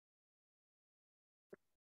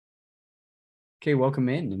Okay, welcome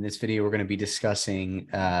in. In this video, we're going to be discussing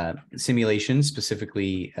simulations,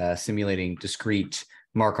 specifically simulating discrete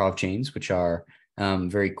Markov chains, which are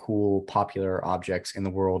very cool, popular objects in the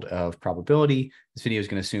world of probability. This video is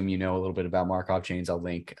going to assume you know a little bit about Markov chains. I'll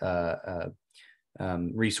link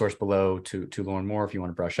resource below to learn more if you want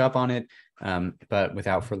to brush up on it. But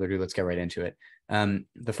without further ado, let's get right into it.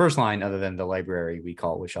 The first line, other than the library we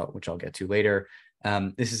call, which I'll get to later,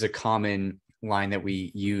 this is a common line that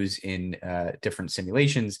we use in different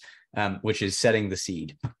simulations, which is setting the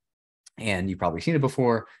seed. And you've probably seen it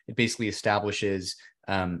before. It basically establishes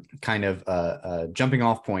kind of a jumping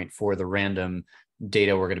off point for the random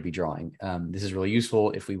data we're going to be drawing. This is really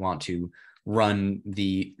useful if we want to run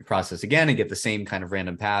the process again and get the same kind of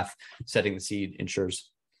random path. Setting the seed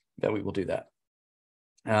ensures that we will do that.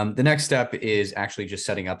 The next step is actually just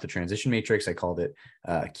setting up the transition matrix. I called it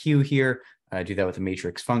Q here. I do that with a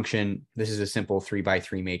matrix function. This is a simple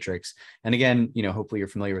 3x3 matrix. And again, hopefully you're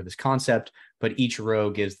familiar with this concept, but each row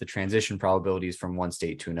gives the transition probabilities from one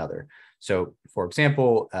state to another. So for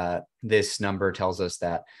example, this number tells us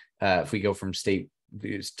that if we go from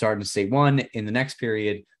start in state one in the next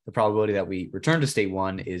period, the probability that we return to state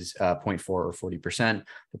one is 0.4 or 40%.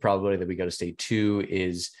 The probability that we go to state two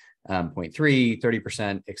is 0.3,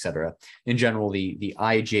 30%, etc. In general, the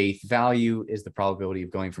ijth value is the probability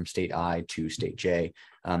of going from state I to state J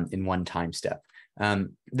in one time step.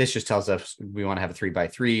 This just tells us we want to have a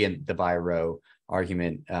 3x3, and the by row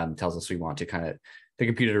argument tells us we want to the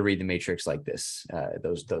computer to read the matrix like this.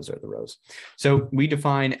 Those are the rows. So we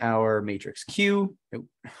define our matrix Q.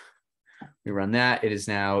 We run that. It is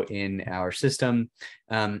now in our system.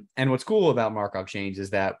 And what's cool about Markov chains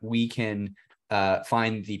is that we can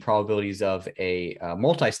find the probabilities of a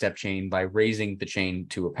multi-step chain by raising the chain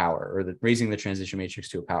to a power, or raising the transition matrix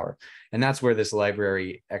to a power. And that's where this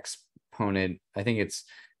library exponent, I think it's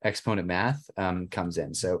exponent math, comes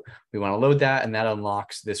in. So we want to load that, and that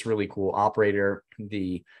unlocks this really cool operator,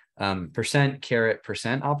 the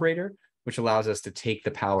 %% operator, which allows us to take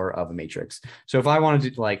the power of a matrix. So if I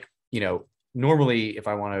wanted to, normally if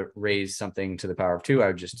I want to raise something to the power of 2, I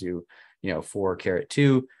would just do, 4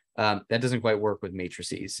 2. That doesn't quite work with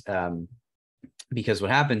matrices, because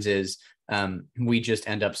what happens is we just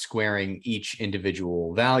end up squaring each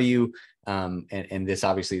individual value. And this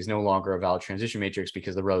obviously is no longer a valid transition matrix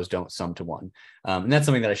because the rows don't sum to 1. And that's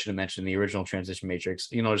something that I should have mentioned in the original transition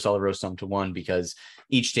matrix. You notice all the rows sum to 1 because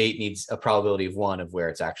each state needs a probability of 1 of where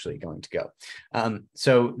it's actually going to go.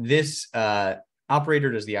 So this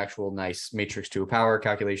operator does the actual nice matrix to a power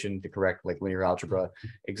calculation, the correct linear algebra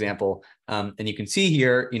example. And you can see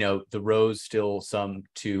here, the rows still sum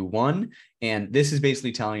to 1. And this is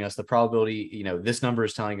basically telling us the probability, this number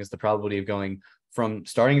is telling us the probability of going from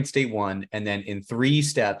starting at state 1, and then in 3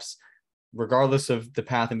 steps, regardless of the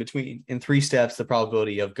path in between, in 3 steps, the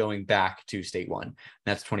probability of going back to state 1.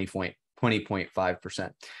 That's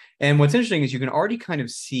 20.5%. And what's interesting is you can already kind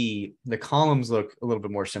of see the columns look a little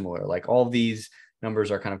bit more similar. Like all of these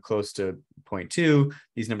numbers are kind of close to 0.2.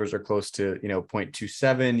 These numbers are close to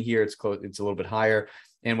 0.27. Here it's close, it's a little bit higher.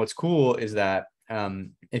 And what's cool is that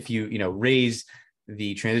if you raise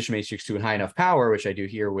the transition matrix to a high enough power, which I do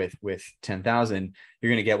here with 10,000,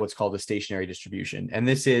 you're going to get what's called a stationary distribution. And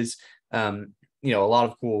this is a lot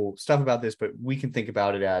of cool stuff about this, but we can think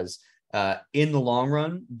about it as in the long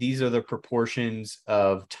run, these are the proportions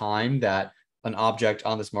of time that an object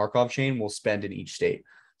on this Markov chain will spend in each state.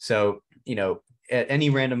 So, at any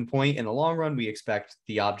random point in the long run, we expect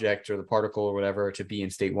the object or the particle or whatever to be in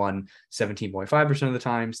state 1, 17.5% of the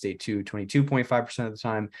time, state 2, 22.5% of the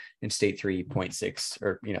time, and state 3, 0.6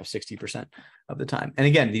 or 60% of the time. And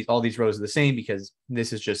again, all these rows are the same because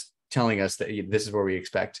this is just telling us that this is where we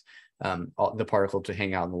expect the particle to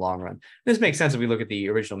hang out in the long run. This makes sense if we look at the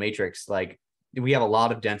original matrix. Like, we have a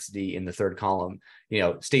lot of density in the third column.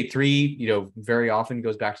 State 3, very often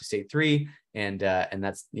goes back to state 3, and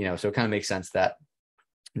that's so it kind of makes sense that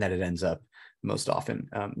it ends up most often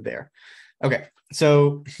there. Okay,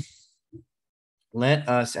 so let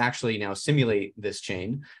us actually now simulate this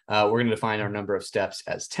chain. We're going to define our number of steps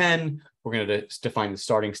as 10. We're going to define the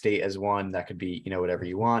starting state as 1. That could be, whatever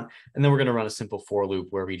you want. And then we're going to run a simple for loop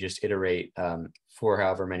where we just iterate for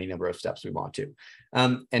however many number of steps we want to.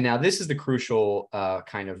 And now this is the crucial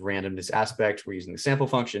kind of randomness aspect. We're using the sample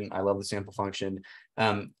function. I love the sample function.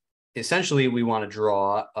 Essentially, we want to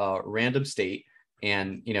draw a random state,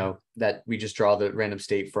 and that we just draw the random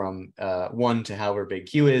state from 1 to however big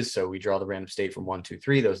Q is. So we draw the random state from 1, 2,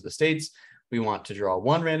 3. Those are the states. We want to draw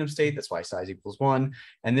one random state. That's why size equals 1.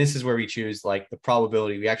 And this is where we choose the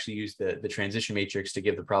probability. We actually use the transition matrix to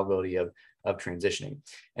give the probability of transitioning.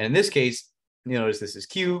 And in this case, you notice this is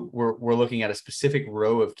Q. We're looking at a specific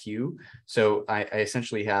row of Q. So I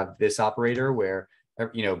essentially have this operator where,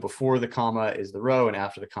 you know, before the comma is the row and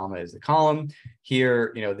after the comma is the column.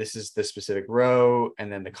 Here, you know, this is the specific row,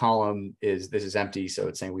 and then the column is, this is empty. So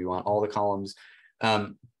it's saying we want all the columns.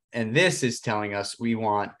 And this is telling us we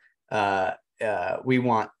want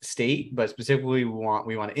state, but specifically we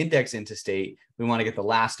want to index into state. We want to get the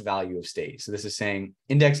last value of state. So this is saying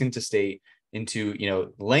index into state into, you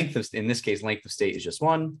know, length of, in this case, length of state is just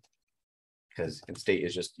 1, because state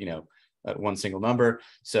is just, you know, one single number.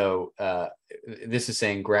 So this is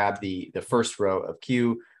saying grab the first row of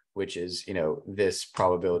Q, which is, you know, this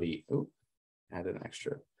probability. Oh, add an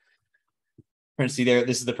extra parenthesis there.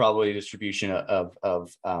 This is the probability distribution of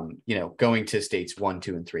you know, going to states 1,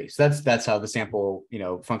 2, and 3. So that's how the sample, you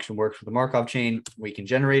know, function works with the Markov chain. We can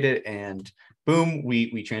generate it, and boom,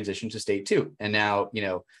 we transition to state 2. And now, you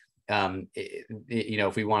know, you know,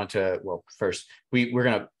 if we wanted to, well, first we're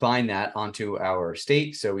going to bind that onto our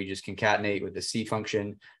state. So we just concatenate with the C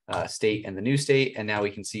function, state and the new state. And now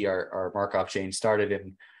we can see our Markov chain started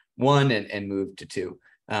in 1 and moved to 2.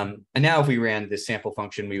 And now if we ran this sample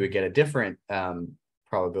function, we would get a different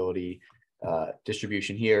probability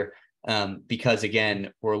distribution here. Because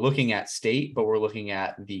again, we're looking at state, but we're looking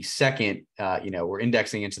at the second, you know, we're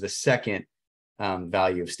indexing into the second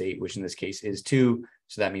value of state, which in this case is 2.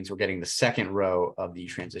 So that means we're getting the second row of the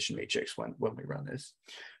transition matrix when we run this.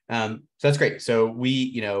 So that's great. So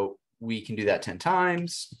we can do that 10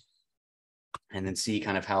 times and then see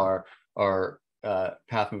kind of how our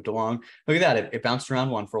path moved along. Look at that. It bounced around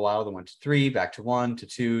 1 for a while, then went to 3, back to 1, to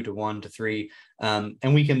 2, to 1, to 3. And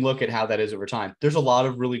we can look at how that is over time. There's a lot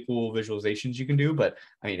of really cool visualizations you can do, but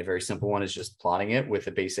I mean, a very simple one is just plotting it with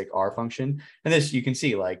a basic R function. And this you can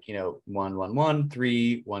see, like, you know, 1, 1, 1,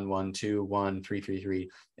 3, 1, 1, 2, 1, 3, 3, 3,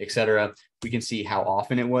 etc. We can see how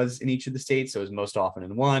often it was in each of the states. So it was most often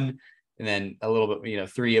in 1, and then a little bit, you know,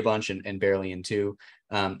 3 a bunch, and barely in 2.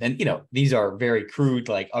 And, you know, these are very crude,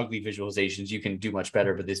 like ugly visualizations. You can do much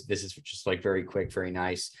better, but this is just like very quick, very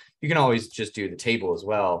nice. You can always just do the table as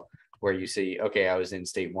well, where you see, okay, I was in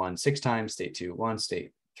state 1 6 times, state 2 once,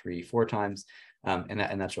 state 3 4 times.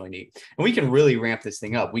 And that's really neat. And we can really ramp this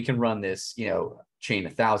thing up. We can run this, you know, chain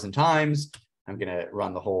 1,000 times. I'm going to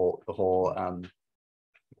run the whole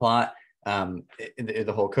plot.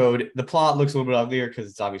 The whole code. The plot looks a little bit uglier because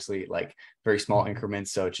it's obviously like very small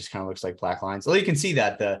increments, so it just kind of looks like black lines. Although you can see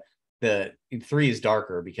that the 3 is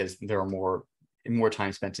darker because there are more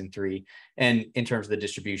time spent in 3. And in terms of the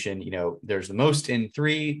distribution, you know, there's the most in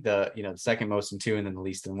 3, the second most in 2, and then the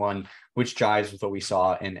least in 1, which jives with what we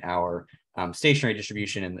saw in our stationary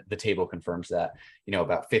distribution, and the table confirms that, you know,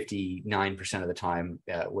 about 59% of the time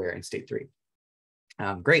we're in state 3.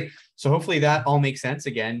 Great. So hopefully that all makes sense.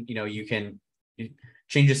 Again, you know, you can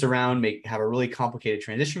change this around, have a really complicated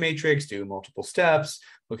transition matrix, do multiple steps,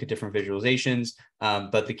 look at different visualizations.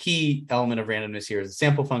 But the key element of randomness here is the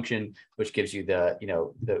sample function, which gives you the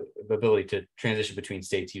ability to transition between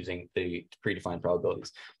states using the predefined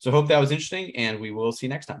probabilities. So hope that was interesting, and we will see you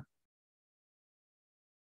next time.